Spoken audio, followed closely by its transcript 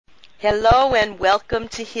Hello and welcome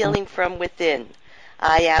to Healing from Within.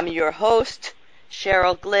 I am your host,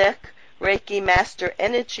 Cheryl Glick, Reiki Master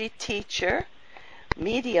Energy Teacher,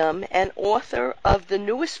 medium, and author of the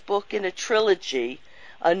newest book in a trilogy,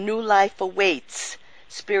 A New Life Awaits,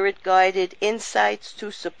 Spirit-Guided Insights to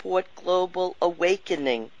Support Global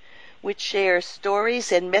Awakening, which shares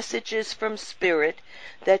stories and messages from Spirit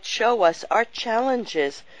that show us our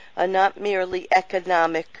challenges are not merely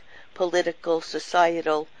economic, political,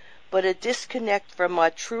 societal, but a disconnect from our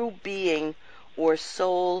true being or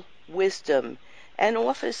soul wisdom, and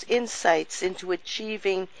offers insights into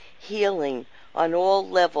achieving healing on all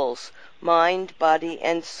levels, mind, body,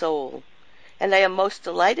 and soul. And I am most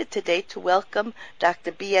delighted today to welcome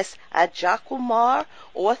Dr. B.S. Ajakumar,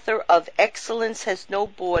 author of Excellence Has No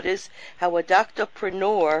Borders, How a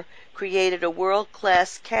Doctorpreneur Created a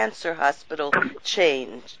World-Class Cancer Hospital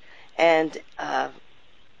Chain. And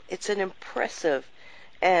it's an impressive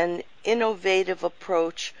and innovative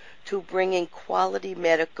approach to bringing quality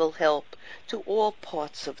medical help to all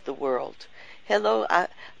parts of the world. Hello,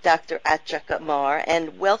 Dr. Ajakumar,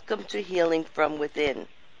 and welcome to Healing from Within.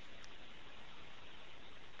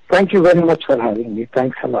 Thank you very much for having me.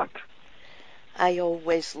 Thanks a lot. I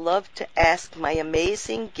always love to ask my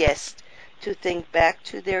amazing guests to think back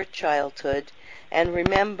to their childhood and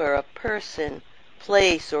remember a person,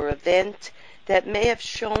 place, or event that may have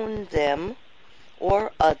shown them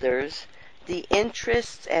or others the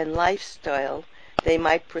interests and lifestyle they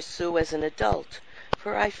might pursue as an adult.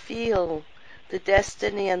 For I feel the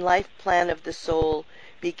destiny and life plan of the soul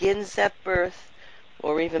begins at birth,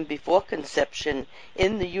 or even before conception,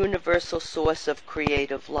 in the universal source of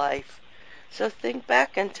creative life. So think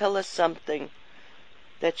back and tell us something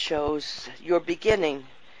that shows your beginning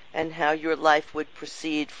and how your life would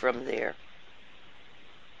proceed from there.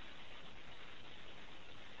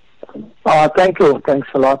 Thank you. Thanks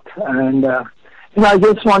a lot. And, I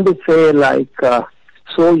just want to say,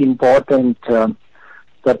 so important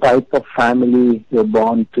the type of family you're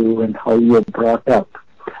born to and how you're brought up.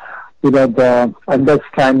 The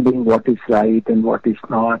understanding what is right and what is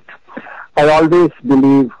not. I always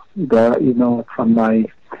believe from my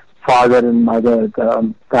father and mother,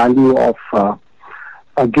 the value of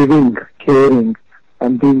giving, caring,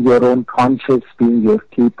 and being your own conscious, being your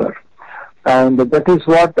keeper. And that is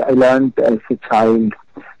what I learned as a child,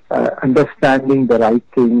 understanding the right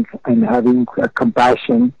thing and having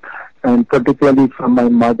compassion. And particularly from my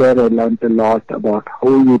mother, I learned a lot about how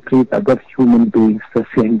you treat other human beings the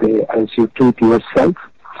same way as you treat yourself.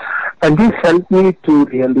 And this helped me to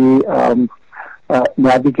really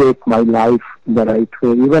navigate my life the right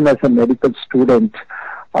way. Even as a medical student,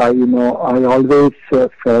 I always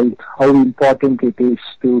felt how important it is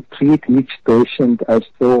to treat each patient as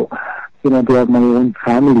though they are my own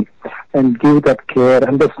family, and give that care.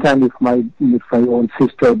 Understand if my own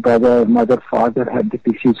sister, brother, mother, father had the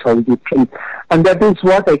disease, how you treat. And that is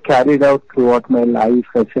what I carried out throughout my life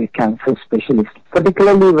as a cancer specialist.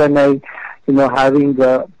 Particularly when I, having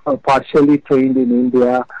partially trained in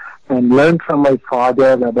India and learned from my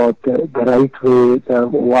father about the right way,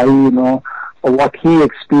 why, what he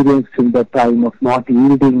experienced in the time of not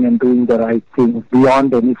yielding and doing the right thing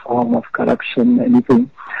beyond any form of corruption,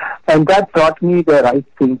 anything. And that taught me the right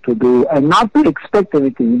thing to do and not to expect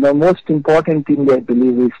anything. The most important thing I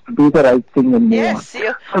believe is to do the right thing and move on.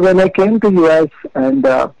 So when I came to US and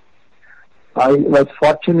I was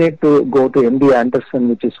fortunate to go to MD Anderson,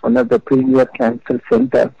 which is one of the premier cancer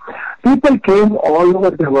centers. People came all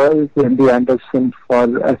over the world to MD Anderson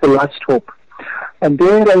as a last hope. And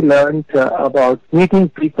there I learned about meeting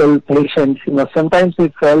people, patients. Sometimes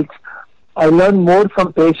it felt I learned more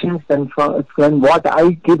from patients than what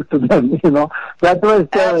I give to them. That was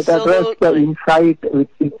the insight with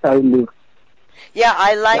which I live. Yeah,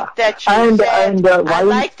 I like that you said. I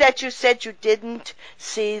like that you said you didn't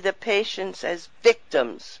see the patients as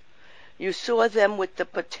victims. You saw them with the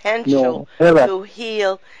potential to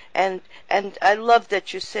heal, and I love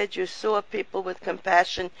that you said you saw people with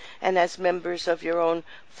compassion and as members of your own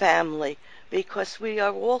family, because we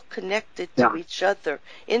are all connected to each other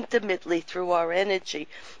intimately through our energy.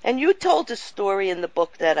 And you told a story in the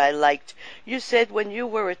book that I liked. You said when you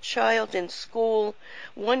were a child in school,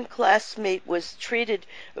 one classmate was treated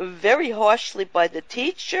very harshly by the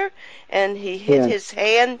teacher, and he hit his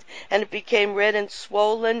hand, and it became red and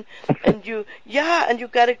swollen. And you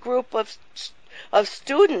got a group of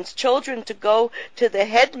students, children, to go to the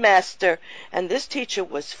headmaster, and this teacher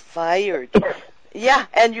was fired. Yeah,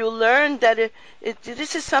 and you learn that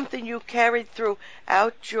this is something you carried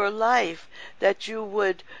throughout your life, that you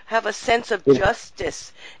would have a sense of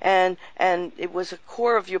justice, and it was a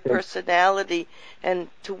core of your personality, and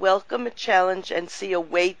to welcome a challenge and see a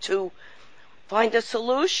way to find a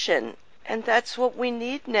solution. And that's what we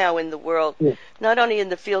need now in the world, not only in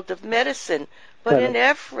the field of medicine, but in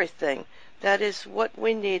everything. That is what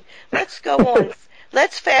we need. Let's go on.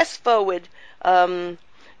 Let's fast forward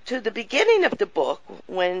to the beginning of the book,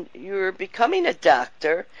 when you're becoming a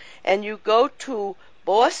doctor and you go to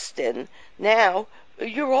Boston. Now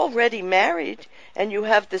you're already married, and you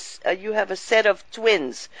have you have a set of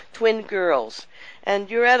twin girls, and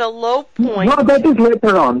you're at a low point. No, that is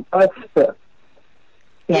later on. First,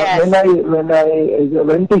 yes. When I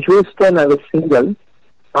went to Houston, I was single.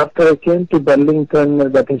 After I came to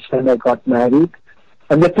Burlington, that is when I got married,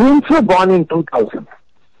 and the twins were born in 2000.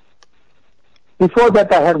 Before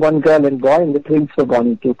that, I had one girl and boy, and the twins were born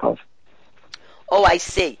in 2000. Oh, I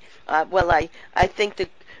see. Well, I think that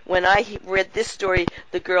when I read this story,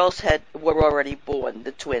 the girls were already born,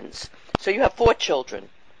 the twins. So you have 4 children.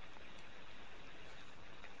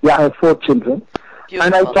 Yeah, I have 4 children.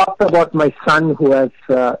 Beautiful. And I talked about my son, who has,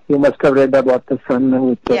 you must have read about the son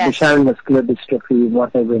with Duchenne muscular dystrophy,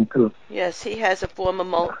 what I went through. Yes, he has a form of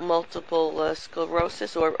multiple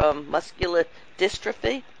sclerosis or muscular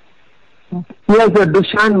dystrophy. He has a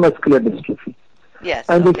Duchenne muscular dystrophy. Yes.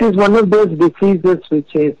 And this is one of those diseases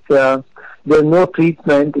which is, there's no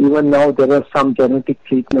treatment. Even now there are some genetic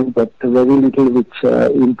treatment, but very little which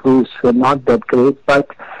improves, not that great. But,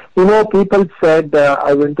 people said,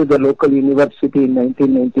 I went to the local university in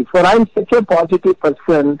 1994. I'm such a positive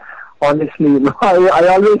person, honestly. I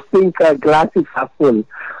always think glass is half full.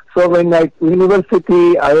 So when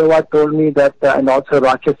University, Iowa told me that, and also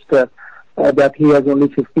Rochester, that he has only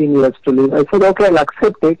 15 years to live. I said, okay, I'll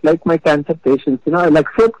accept it, like my cancer patients. I'll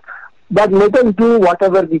accept, but let us do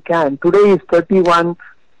whatever we can. Today he's 31,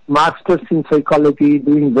 masters in psychology,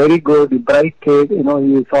 doing very good, a bright kid. He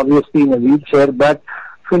is obviously in a wheelchair, but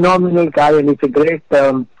phenomenal guy, and he's a great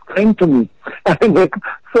friend to me.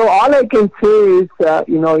 So all I can say is,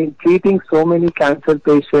 in treating so many cancer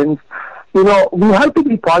patients, we have to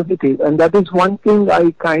be positive, and that is one thing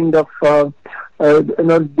I kind of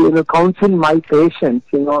counsel my patients.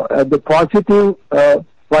 The positive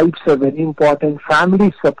vibes are very important.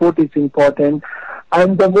 Family support is important,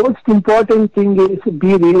 and the most important thing is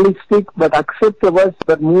be realistic, but accept the worst,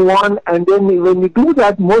 but move on. And then when you do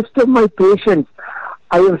that, most of my patients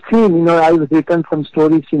I have seen, I've written some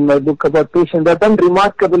stories in my book about patients that have done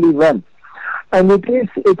remarkably well. And it is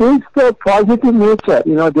the positive nature.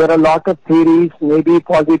 There are a lot of theories. Maybe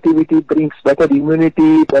positivity brings better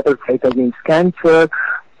immunity, better fight against cancer,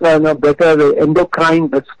 better endocrine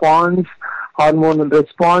response, hormonal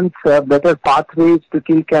response, better pathways to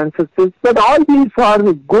kill cancer cells. But all these are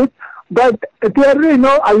good. But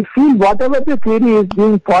I feel whatever the theory is,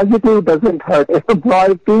 being positive doesn't hurt.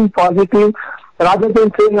 Being positive, rather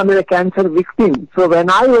than saying I'm a cancer victim. So when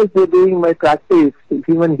I was doing my practice,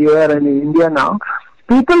 even here and in India now,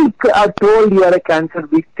 people are told you are a cancer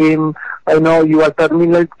victim, you are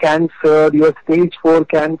terminal cancer, you are stage 4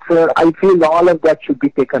 cancer. I feel all of that should be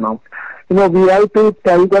taken out. We have to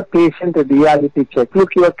tell the patient a reality check.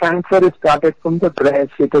 Look, your cancer has started from the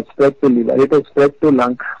breast, it has spread to liver, it has spread to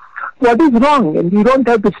lung. What is wrong? And you don't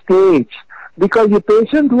have to stage, because the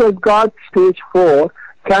patient who has got stage 4,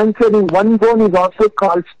 cancer in one bone is also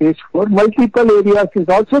called stage 4. Multiple areas is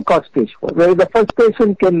also called stage 4. Where the first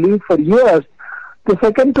patient can live for years, the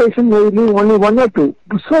second patient may live only 1 or 2.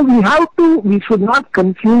 So we should not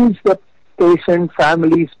confuse the patient,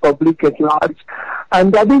 families, public at large.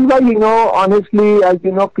 And that is why, honestly, as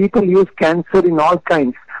people use cancer in all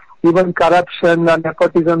kinds. Even corruption or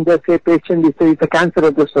nepotism, they say patient is a cancer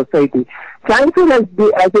of the society. Cancer has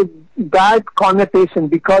a bad connotation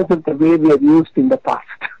because of the way we have used in the past.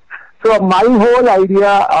 So my whole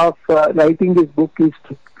idea of writing this book is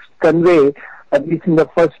to convey, at least in the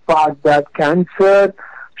first part, that cancer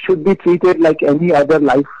should be treated like any other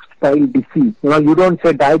lifestyle disease. You don't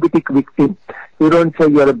say diabetic victim. You don't say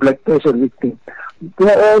you're a blood pressure victim.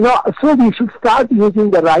 So we should start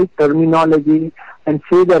using the right terminology and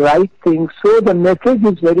say the right things, so the message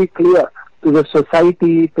is very clear to the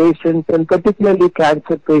society, patients, and particularly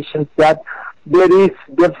cancer patients, that there is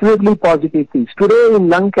definitely positive things. Today in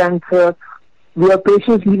lung cancer, we have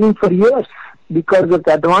patients living for years because of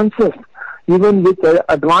the advances, even with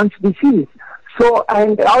advanced disease. So,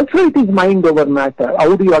 and also it is mind over matter.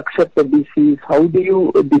 How do you accept the disease? How do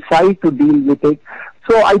you decide to deal with it?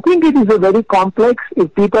 So I think it is a very complex.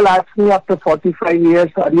 If people ask me after 45 years,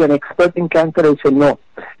 are you an expert in cancer? I say no.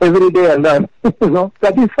 every day I learn.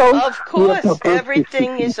 That is how. Of course,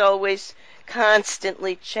 everything is always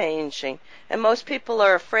constantly changing. And most people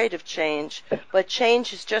are afraid of change, but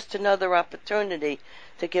change is just another opportunity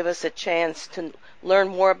to give us a chance to learn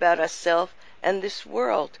more about ourselves and this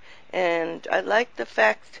world. And I like the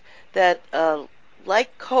fact that,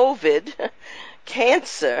 like COVID,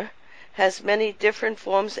 cancer has many different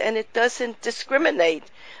forms, and it doesn't discriminate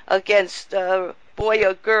against boy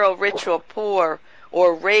or girl, rich or poor,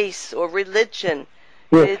 or race or religion.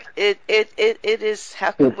 Yes. It is,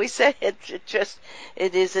 how can we say it?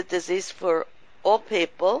 It is a disease for all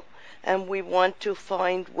people, and we want to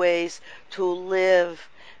find ways to live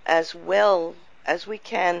as well as we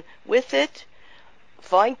can with it,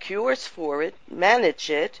 find cures for it, manage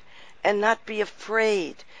it, and not be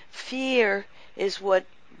afraid. Fear is what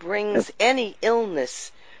brings any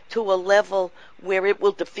illness to a level where it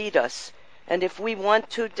will defeat us. And if we want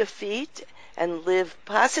to defeat and live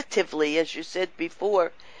positively, as you said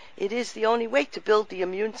before, it is the only way to build the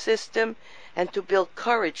immune system and to build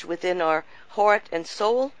courage within our heart and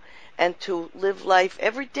soul, and to live life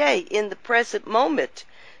every day in the present moment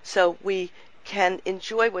so we can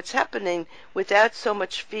enjoy what's happening without so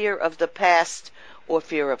much fear of the past or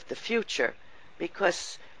fear of the future,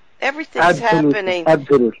 because everything's happening.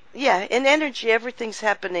 Absolutely. Yeah, in energy, everything's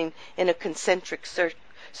happening in a concentric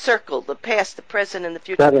circle, the past, the present, and the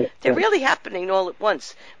future. They're really happening all at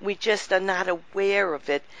once. We just are not aware of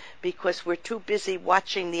it because we're too busy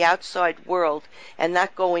watching the outside world and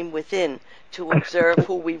not going within to observe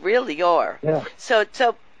who we really are. Yeah. So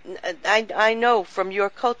I know from your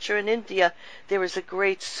culture in India, there is a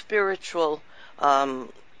great spiritual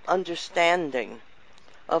understanding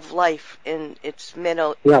of life in its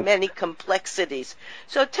many complexities.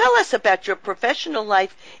 So tell us about your professional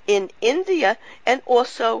life in India and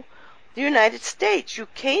also the United States. You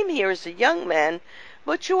came here as a young man,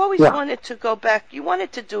 but you always wanted to go back. You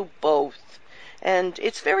wanted to do both. And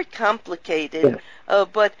it's very complicated.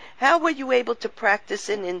 But how were you able to practice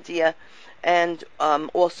in India and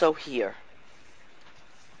also here?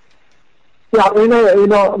 Yeah,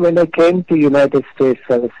 when I came to United States,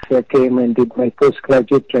 I came and did my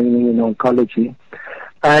postgraduate training in oncology.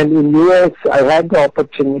 And in US, I had the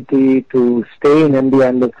opportunity to stay in MD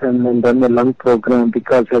Anderson and run the lung program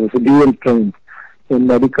because I was dual trained in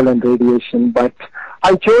medical and radiation. But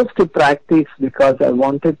I chose to practice because I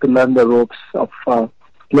wanted to learn the ropes of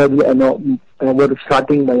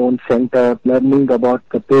starting my own center, learning about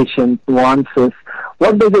the patient nuances.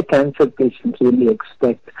 What does a cancer patient really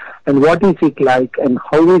expect? And what is it like? And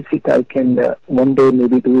how is it I can one day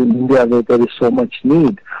maybe do in India where there is so much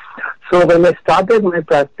need? So when I started my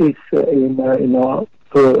practice in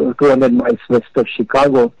 200 miles west of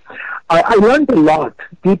Chicago, I learned a lot.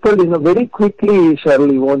 People, very quickly,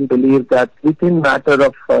 Shirley, won't believe that within a matter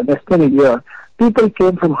of less than a year, people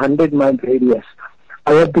came from 100-mile radius.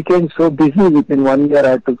 I became so busy within 1 year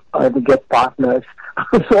I had to get partners.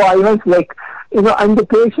 So I was like, and the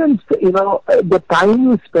patients, the time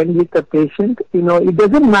you spend with the patient, it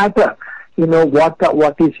doesn't matter,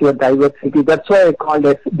 what is your diversity. That's why I call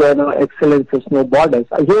it, excellence has no borders.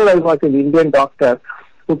 Here I was an Indian doctor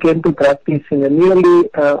who came to practice in a nearly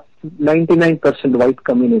 99% white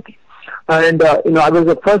community. And, I was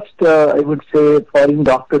the first, I would say, foreign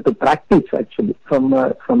doctor to practice actually from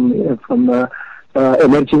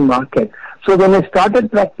emerging market. So when I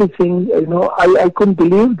started practicing, I couldn't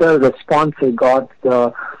believe the response I got,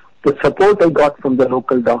 the support I got from the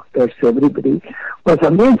local doctors, everybody was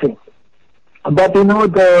amazing. But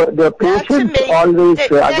the patients always,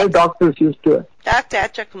 other doctors used to. Dr.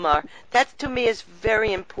 Achakumar, that to me is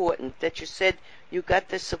very important that you said you got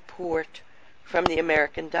the support from the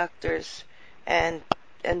American doctors and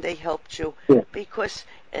they helped you. Yeah. Because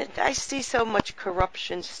I see so much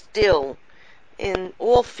corruption still in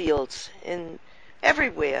all fields, in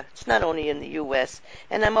everywhere. It's not only in the U.S.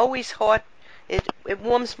 And I'm always it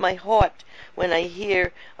warms my heart when I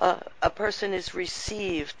hear a person is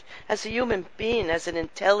received as a human being, as an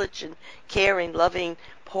intelligent, caring, loving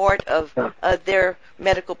part of their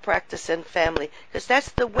medical practice and family. Because that's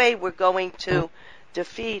the way we're going to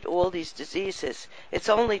defeat all these diseases. It's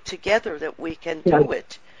only together that we can do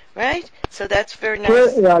it, right? So that's very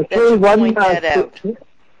nice that you point that out.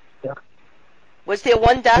 Was there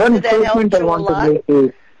one doctor that helped you a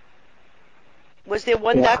lot? Was there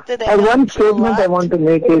one doctor that helped you a lot? One statement I want to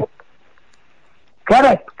make is,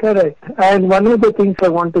 correct. And one of the things I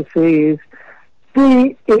want to say is,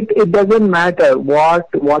 see, it doesn't matter what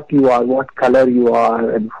you are, what color you are,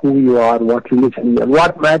 and who you are, what religion you are.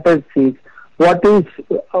 What matters is what is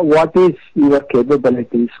your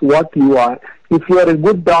capabilities, what you are. If you are a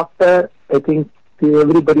good doctor, I think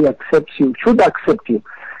everybody accepts you, should accept you,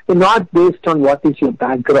 not based on what is your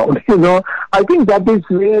background. I think that is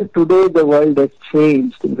where today the world has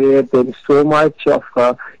changed, where there is so much of,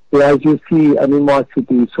 as you see,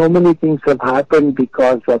 animosity. So many things have happened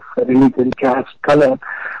because of religion, caste, color.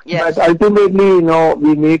 Yes. But ultimately,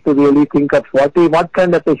 we need to really think of what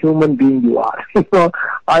kind of a human being you are.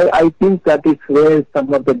 I think that is where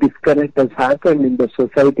some of the disconnect has happened in the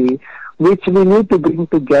society, which we need to bring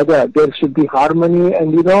together. There should be harmony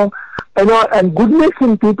and, and goodness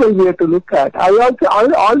in people we have to look at. I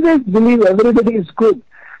always believe everybody is good.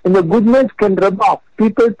 And the goodness can rub off.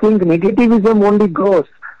 People think negativism only grows.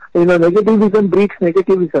 Negativism breeds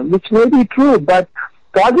negativism, which may be true, but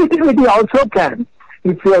positivity also can.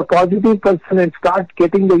 If you are a positive person and start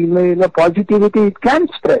getting the positivity, it can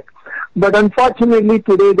spread. But unfortunately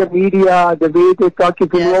today the media, the way they talk,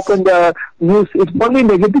 if you open the news, it's only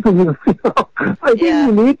negative news. I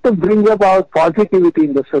think we need to bring about positivity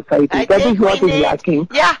in the society. That is what is lacking.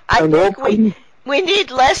 Yeah, I think we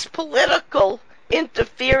need less political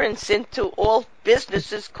interference into all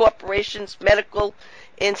businesses, corporations, medical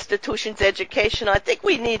institutions, education. I think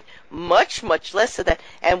we need much, much less of that,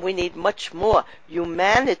 and we need much more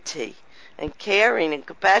humanity and caring and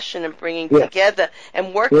compassion and bringing together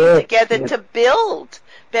and working together to build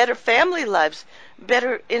better family lives,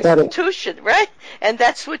 better institution, right? And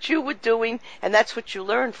that's what you were doing, and that's what you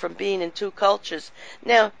learned from being in two cultures.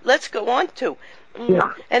 Now, let's go on to,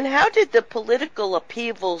 and how did the political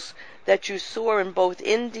upheavals that you saw in both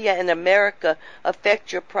India and America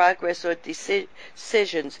affect your progress or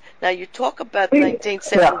decisions? Now, you talk about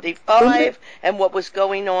 1975 and what was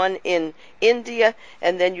going on in India,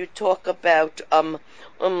 and then you talk about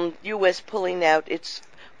U.S. pulling out its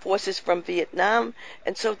forces from Vietnam.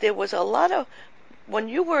 And so there was a lot of, when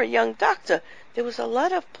you were a young doctor, there was a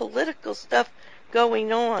lot of political stuff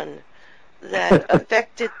going on that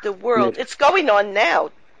affected the world. It's going on now,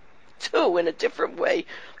 too, in a different way,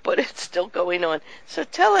 but it's still going on. So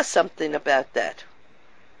tell us something about that,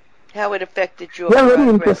 how it affected your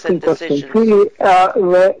progress and decisions.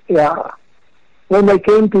 When I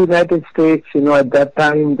came to the United States, at that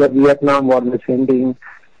time the Vietnam War was ending,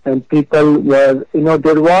 and people were,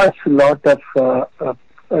 there was a lot of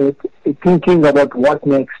thinking about what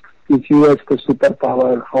next. Is U.S. the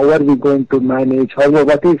superpower? How are we going to manage?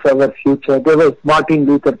 What is our future? There was Martin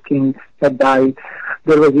Luther King had died.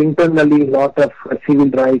 There was internally a lot of civil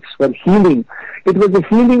rights were healing. It was a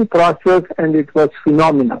healing process, and it was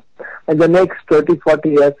phenomenal. And the next 30, 40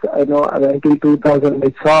 years, until 2000,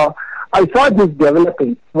 I saw this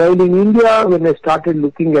developing. While in India, when I started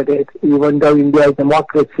looking at it, even though India is a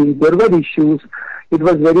democracy, there were issues. It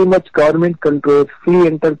was very much government controlled. Free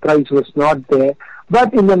enterprise was not there.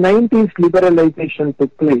 But in the 90s, liberalization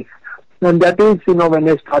took place. And that is, when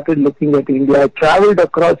I started looking at India, I traveled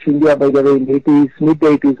across India, by the way, in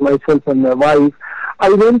mid-80s, myself and my wife.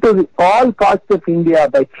 I went to all parts of India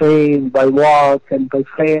by train, by walk, and by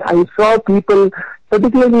train. I saw people,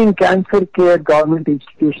 particularly in cancer care, government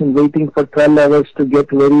institutions, waiting for 12 hours to get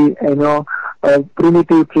very,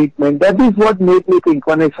 primitive treatment. That is what made me think.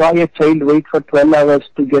 When I saw a child wait for 12 hours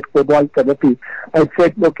to get cobalt therapy, I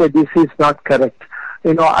said, okay, this is not correct.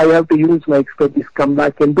 I have to use my expertise, come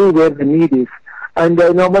back and do where the need is. And,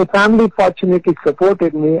 my family fortunately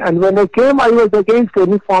supported me. And when I came, I was against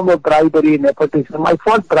any form of bribery, nepotism. I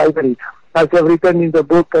fought bribery. As I've written in the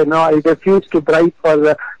book, I refused to bribe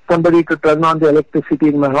for somebody to turn on the electricity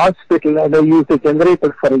in my hospital, and I used a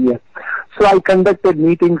generator for a year. So I conducted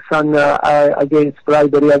meetings on against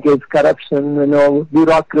bribery, against corruption,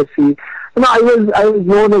 bureaucracy. I was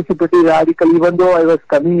known as a pretty radical, even though I was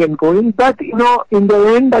coming and going. But, in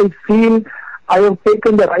the end, I feel I have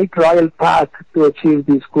taken the right royal path to achieve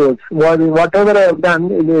these goals. Whatever I have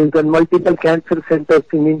done in multiple cancer centers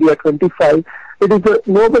in India, 25, it is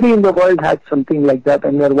nobody in the world had something like that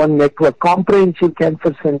under one network. Comprehensive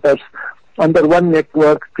cancer centers under one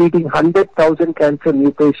network, treating 100,000 cancer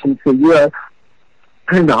new patients a year.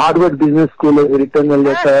 And Harvard Business School has written a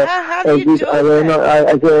letter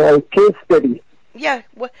as a case study. Yeah.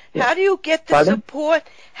 How do you get the support?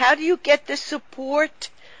 How do you get the support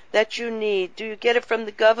that you need? Do you get it from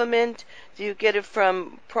the government? Do you get it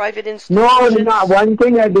from private institutions? No. One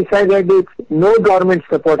thing I decided is no government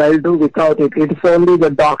support. I'll do without it. It's only the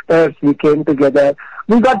doctors. We came together.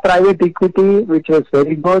 We got private equity, which was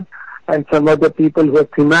very good. And some of the people who are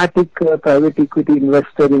thematic private equity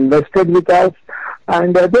invested with us.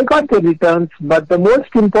 And they got the returns. But the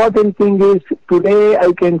most important thing is today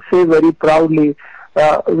I can say very proudly,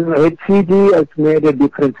 HCG has made a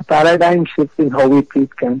difference, paradigm shift in how we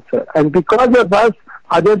treat cancer. And because of us,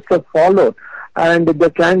 others have followed. And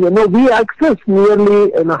we access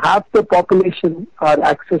nearly, half the population are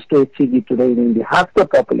access to HCG today in India, half the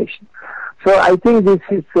population. So I think this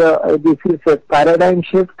is a paradigm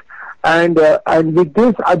shift, and with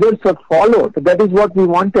this others have followed. That is what we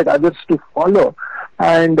wanted, others to follow,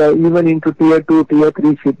 and even into tier 2, tier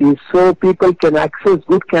 3 cities, so people can access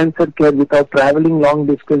good cancer care without traveling long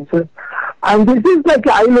distances. And this is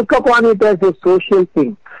I look upon it as a social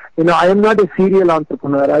thing. I am not a serial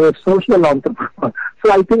entrepreneur, I am a social entrepreneur.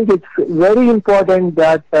 So I think it's very important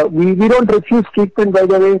that we don't refuse treatment, by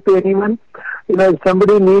the way, to anyone. If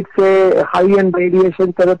somebody needs a high-end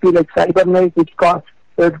radiation therapy like CyberKnife, which costs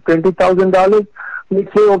 $20,000, we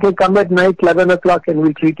say, okay, come at night, 11 o'clock, and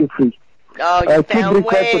we'll treat you free. Oh, you found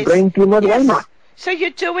ways. A brain tumor, yes. Why not? So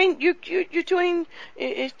you're doing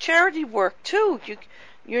charity work too.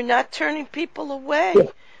 You're not turning people away, yes.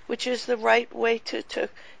 Which is the right way to care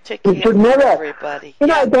for everybody.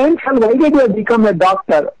 At the end, why did I become a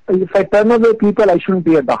doctor? If I turn away people, I shouldn't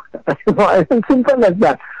be a doctor. It's simple as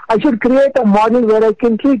that. I should create a model where I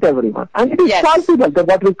can treat everyone. And it is possible,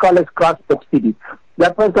 what we call as cross-subsidy.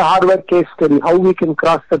 That was the Harvard case study, how we can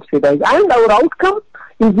cross-subsidize. And our outcome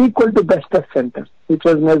is equal to best of centers, which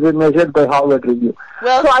was measured by Harvard Review.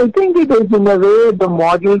 Well, so I think it is, in a way, the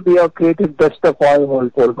model we have created, best of all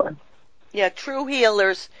worldwide. Yeah, true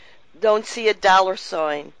healers don't see a dollar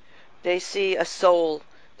sign. They see a soul.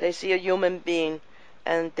 They see a human being,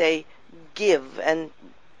 and they give. And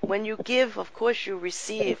when you give, of course, you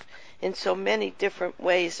receive in so many different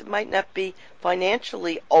ways. It might not be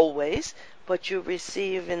financially always, but you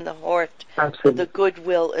receive in the heart, the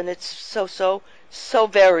goodwill, and it's so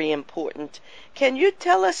very important. Can you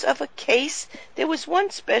tell us of a case? There was one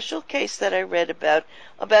special case that I read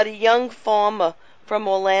about a young farmer from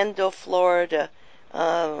Orlando, Florida.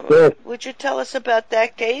 Yes. Would you tell us about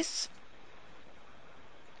that case?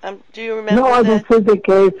 Do you remember that? No, this is the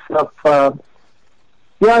case of... the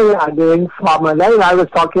young farmer. I was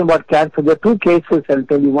talking about cancer. There are two cases, I'll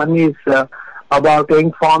tell you. One is about a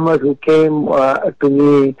young farmer who came to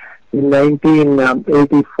me in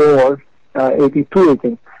 1984, 82, I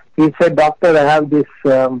think. He said, "Doctor, I have this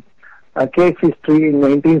case history in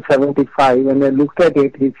 1975." When I looked at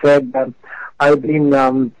it, he said, "I've been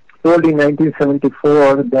told in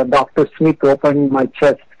 1974 that Dr. Smith opened my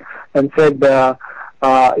chest and said, you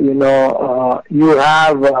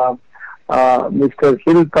have Mr.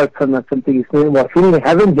 Hill person or something. His name was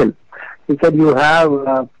Heaven Hill. He said, you have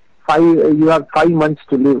 5 months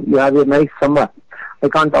to live. You have a nice summer. I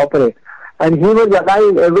can't operate." And he was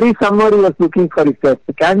alive. Every summer he was looking for his test.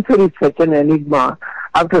 The cancer is such an enigma.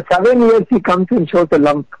 After 7 years, he comes and shows a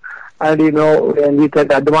lump. And, and he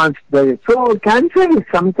said advanced. So cancer is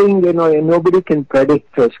something, nobody can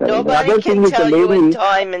predict. Nobody can tell you in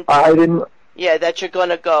time and that you're going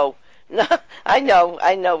to go. No, I know.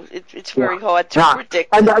 It's very hard to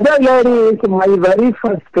predict. And the other lady is my very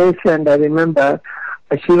first patient. I remember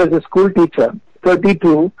she was a school teacher,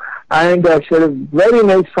 32, and she had a very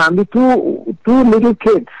nice family. Two little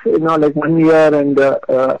kids, like 1 year and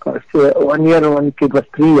 1 year and one kid was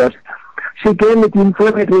 3 years. She came with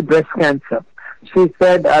inflammatory breast cancer. She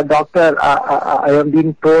said, "Doctor, I have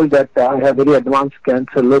been told that I have very advanced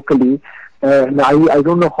cancer locally, and I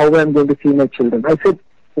don't know how I'm going to see my children." I said,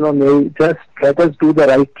 just let us do the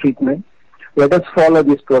right treatment. Let us follow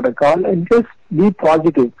this protocol and just be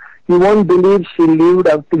positive. You won't believe she lived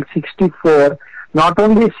up till 64. Not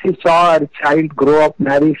only she saw her child grow up,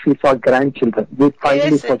 marry, she saw grandchildren. With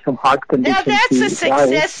finally for some heart condition. Now that's a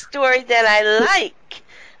success story that I like.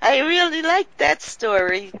 I really like that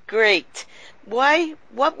story. Great.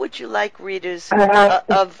 What would you like readers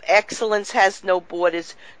of Excellence Has No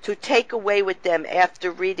Borders to take away with them after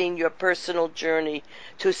reading your personal journey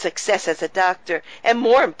to success as a doctor, and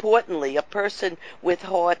more importantly, a person with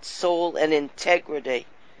heart, soul, and integrity?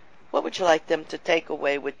 What would you like them to take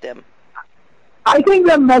away with them? I think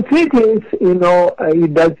the message is,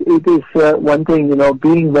 it is one thing,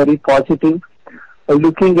 being very positive,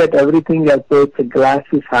 looking at everything as though the glass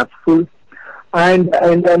is half full. And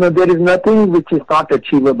there is nothing which is not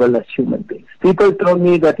achievable as human beings. People told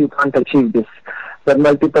me that you can't achieve this. The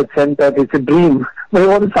multiple center is a dream. My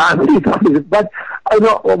own family thought it. But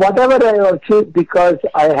whatever I achieve, because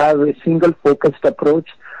I have a single focused approach.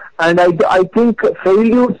 And I think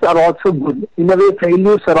failures are also good. In a way,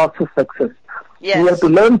 failures are also success. Yes. We have to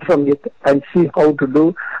learn from it and see how to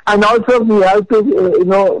do. And also we have to,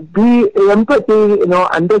 be empathy,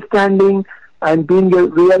 understanding, and being a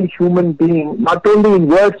real human being, not only in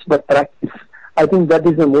words but practice. I think that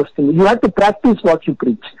is the most thing. You have to practice what you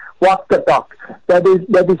preach, walk the talk. That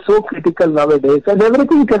is so critical nowadays. And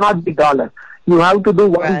everything cannot be dollar. You have to do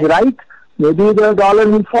what is right, Maybe the dollar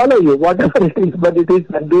will follow you, whatever it is, but it is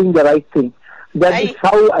doing the right thing. That is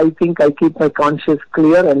how I think I keep my conscience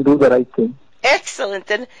clear and do the right thing. Excellent.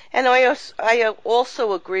 And I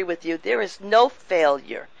also agree with you. There is no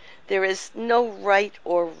failure. There is no right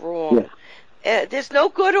or wrong. Yes. There's no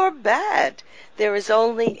good or bad. There is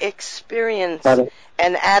only experience and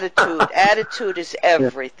attitude. Attitude is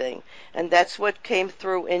everything. Yes. And that's what came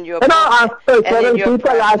through in your book and in your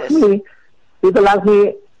practice. People ask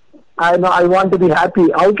me, I want to be happy.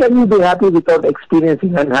 How can you be happy without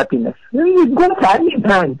experiencing unhappiness? It goes hand in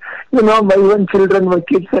hand. My own children, my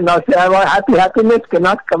kids, and I say, happiness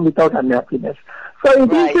cannot come without unhappiness. So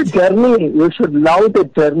it is a journey. You should love the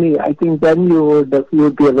journey. I think then you would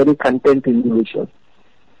be a very content individual.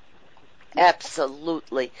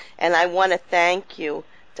 Absolutely. And I want to thank you,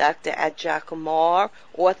 Dr. Ajay Kumar,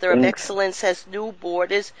 author of Excellence Has New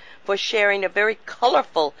Borders, for sharing a very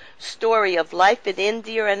colorful story of life in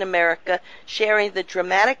India and America, sharing the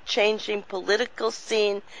dramatic changing political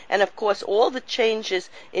scene, and of course all the changes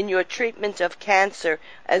in your treatment of cancer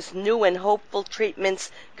as new and hopeful treatments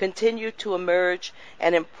continue to emerge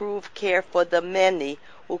and improve care for the many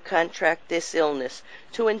who contract this illness.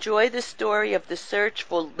 To enjoy the story of the search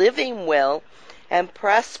for living well and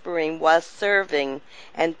prospering while serving,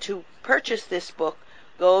 and to purchase this book,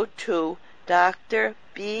 go to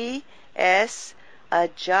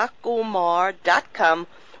drbsajaykumar.com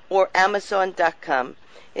or amazon.com.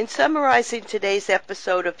 In summarizing today's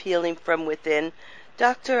episode of Healing from Within,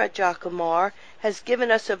 Dr. Ajay Kumar has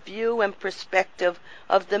given us a view and perspective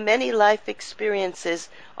of the many life experiences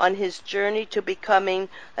on his journey to becoming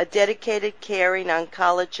a dedicated, caring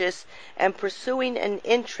oncologist and pursuing an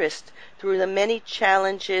interest through the many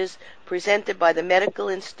challenges presented by the medical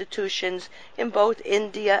institutions in both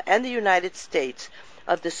India and the United States,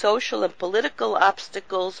 of the social and political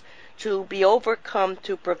obstacles to be overcome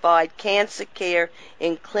to provide cancer care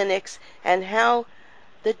in clinics, and how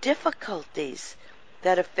the difficulties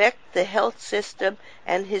that affect the health system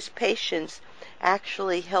and his patients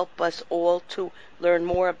actually help us all to learn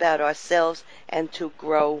more about ourselves and to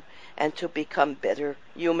grow and to become better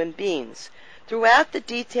human beings. Throughout the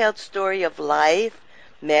detailed story of life,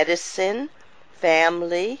 medicine,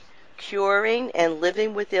 family, curing and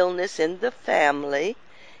living with illness in the family,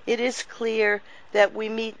 it is clear that we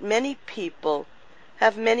meet many people,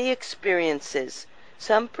 have many experiences,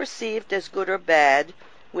 some perceived as good or bad,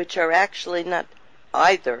 which are actually not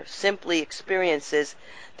either, simply experiences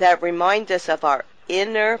that remind us of our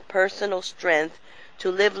inner personal strength to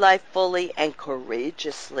live life fully and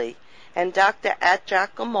courageously. And Dr. Ajay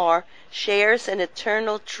Kumar shares an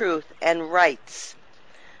eternal truth and writes,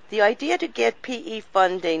 "The idea to get PE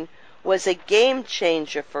funding was a game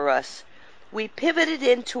changer for us. We pivoted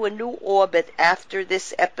into a new orbit after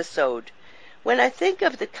this episode. When I think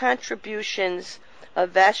of the contributions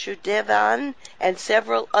of Vasudevan and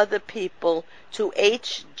several other people to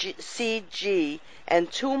HCG and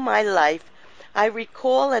to my life, I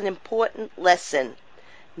recall an important lesson.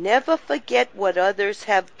 Never forget what others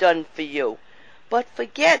have done for you, but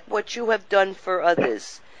forget what you have done for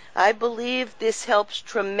others. I believe this helps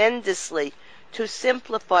tremendously to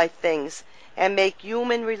simplify things and make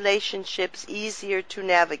human relationships easier to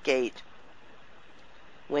navigate.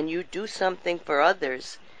 When you do something for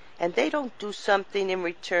others, and they don't do something in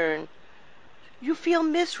return, you feel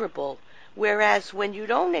miserable, whereas when you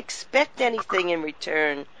don't expect anything in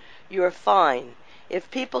return, you're fine.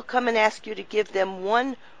 If people come and ask you to give them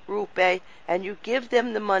 1 rupee and you give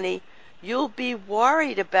them the money, you'll be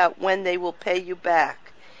worried about when they will pay you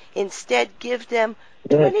back. Instead, give them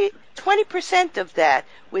 20% of that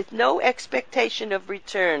with no expectation of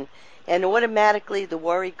return, and automatically the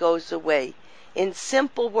worry goes away. In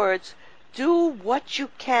simple words, do what you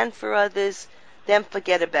can for others, then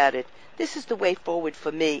forget about it. This is the way forward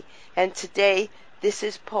for me. And today, this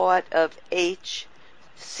is part of HCG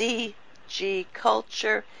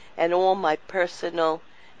culture and all my personal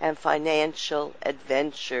and financial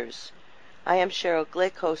adventures. I am Cheryl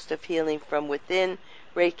Glick, host of Healing from Within,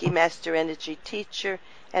 Reiki Master Energy Teacher,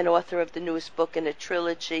 and author of the newest book in a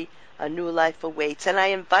trilogy, A New Life Awaits. And I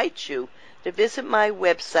invite you to visit my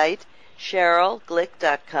website,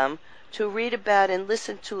 CherylGlick.com, to read about and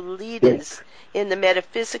listen to leaders in the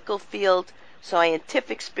metaphysical field,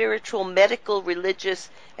 scientific, spiritual, medical, religious,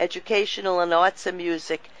 educational, and arts and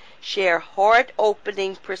music share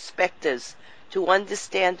heart-opening perspectives to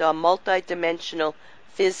understand our multidimensional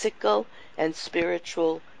physical and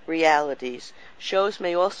spiritual realities. Shows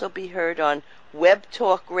may also be heard on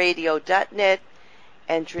webtalkradio.net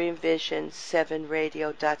and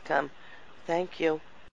dreamvision7radio.com. Thank you.